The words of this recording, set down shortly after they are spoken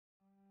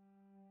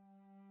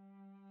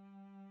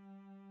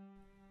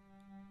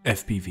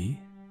FPV,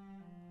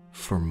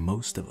 for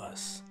most of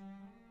us,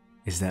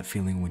 is that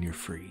feeling when you're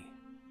free,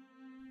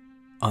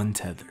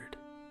 untethered,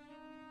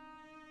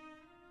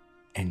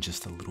 and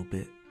just a little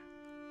bit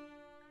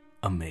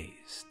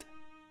amazed.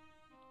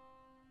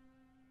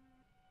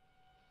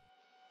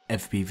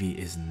 FPV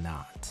is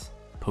not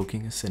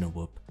poking a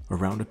Cinewhoop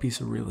around a piece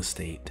of real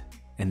estate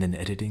and then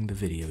editing the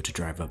video to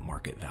drive up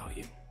market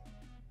value.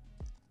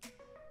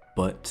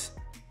 But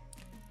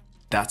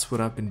that's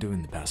what I've been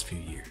doing the past few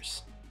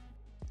years.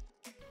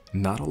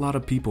 Not a lot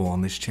of people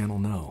on this channel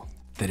know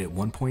that at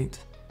one point,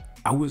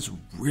 I was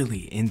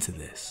really into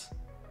this.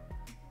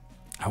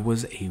 I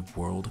was a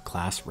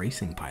world-class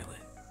racing pilot,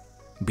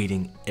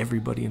 beating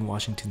everybody in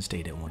Washington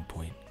State at one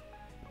point,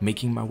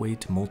 making my way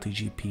to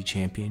MultiGP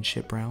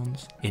championship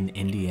rounds in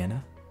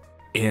Indiana,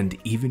 and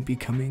even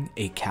becoming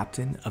a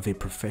captain of a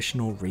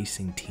professional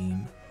racing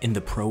team in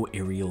the Pro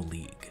Aerial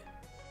League.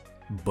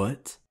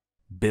 But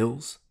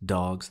bills,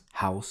 dogs,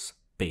 house,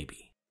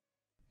 baby.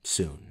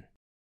 Soon.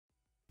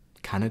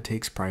 Kinda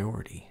takes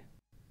priority,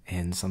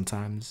 and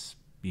sometimes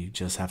you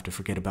just have to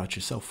forget about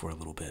yourself for a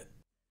little bit.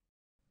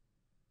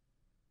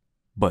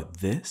 But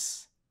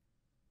this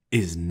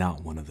is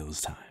not one of those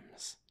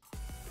times.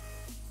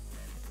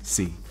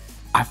 See,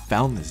 I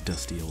found this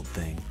dusty old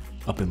thing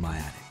up in my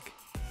attic,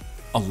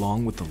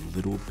 along with a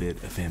little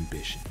bit of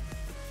ambition,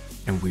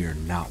 and we are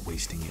not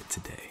wasting it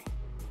today.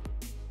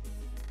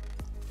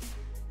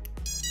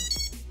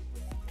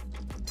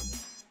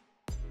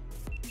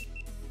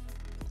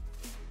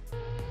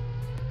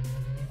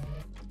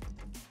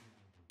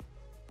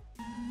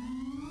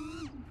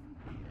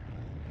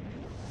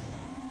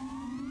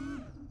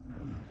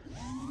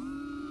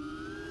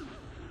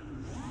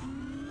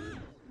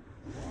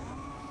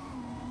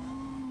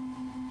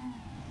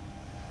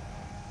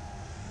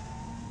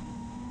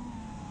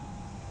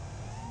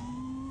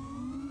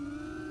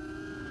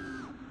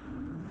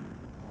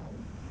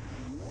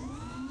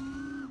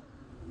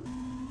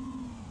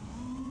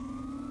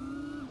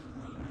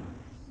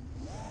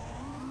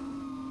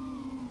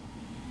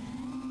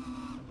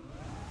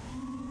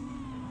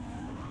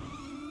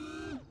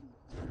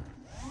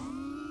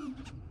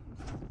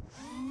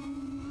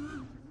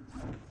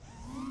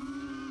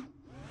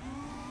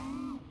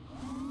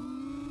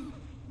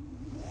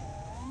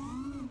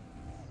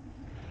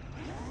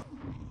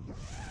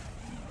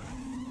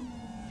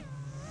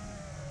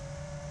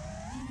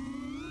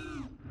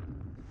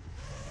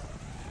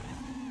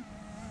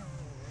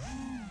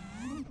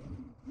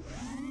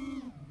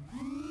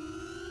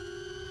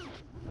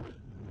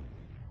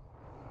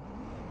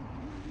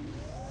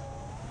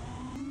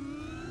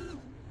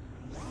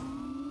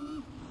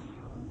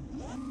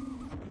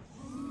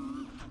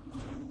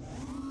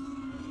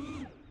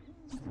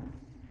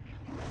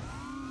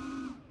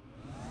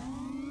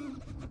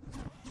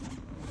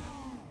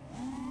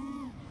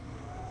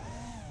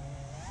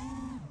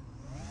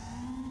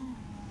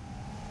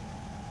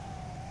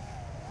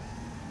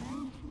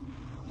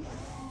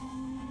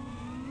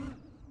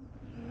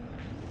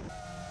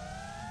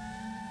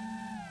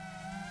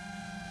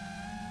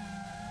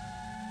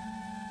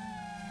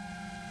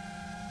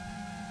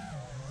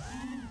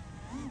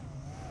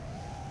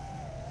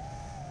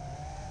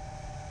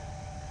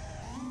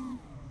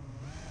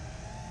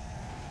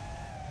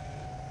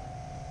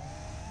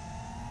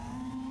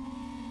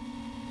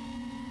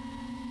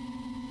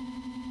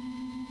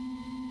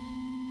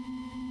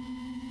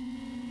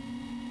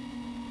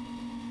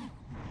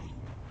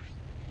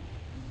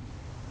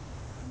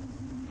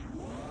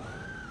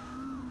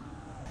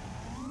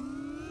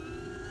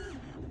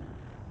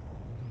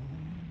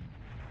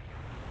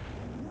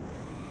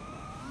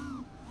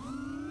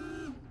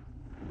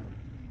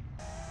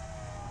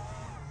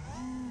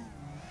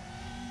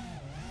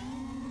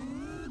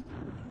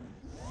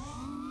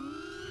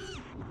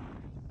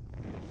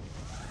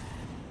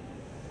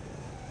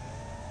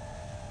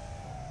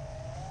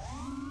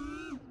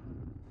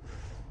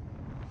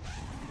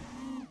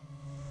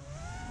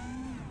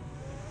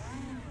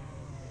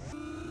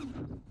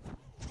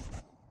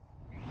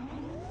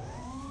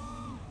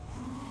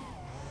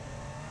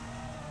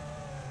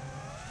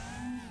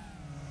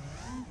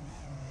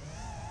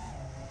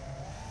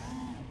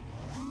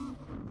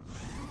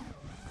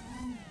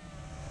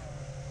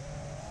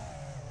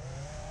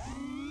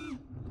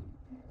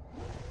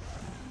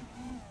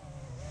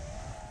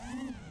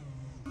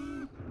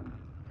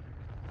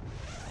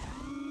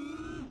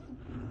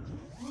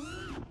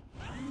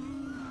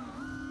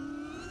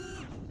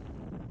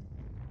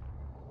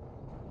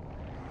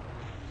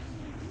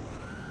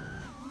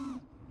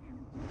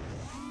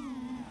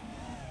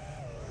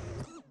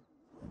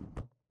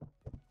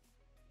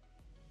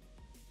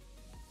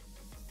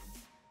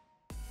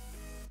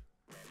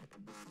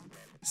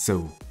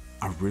 So,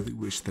 I really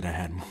wish that I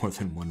had more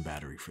than one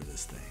battery for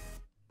this thing.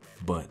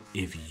 But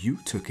if you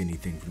took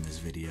anything from this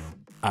video,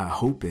 I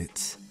hope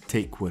it's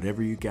take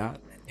whatever you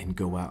got and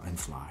go out and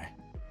fly.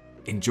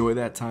 Enjoy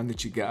that time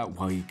that you got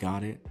while you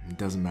got it. It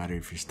doesn't matter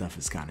if your stuff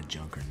is kind of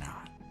junk or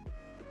not.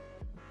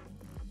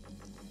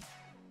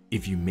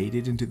 If you made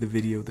it into the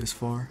video this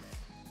far,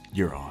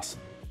 you're awesome.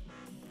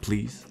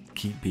 Please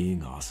keep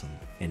being awesome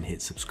and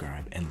hit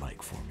subscribe and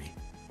like for me.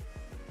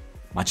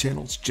 My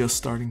channel's just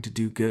starting to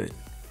do good,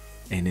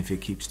 and if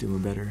it keeps doing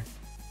better,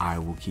 I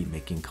will keep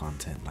making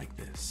content like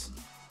this.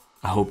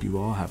 I hope you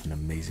all have an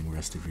amazing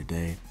rest of your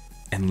day,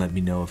 and let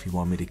me know if you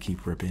want me to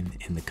keep ripping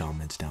in the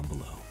comments down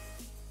below.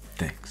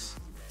 Thanks.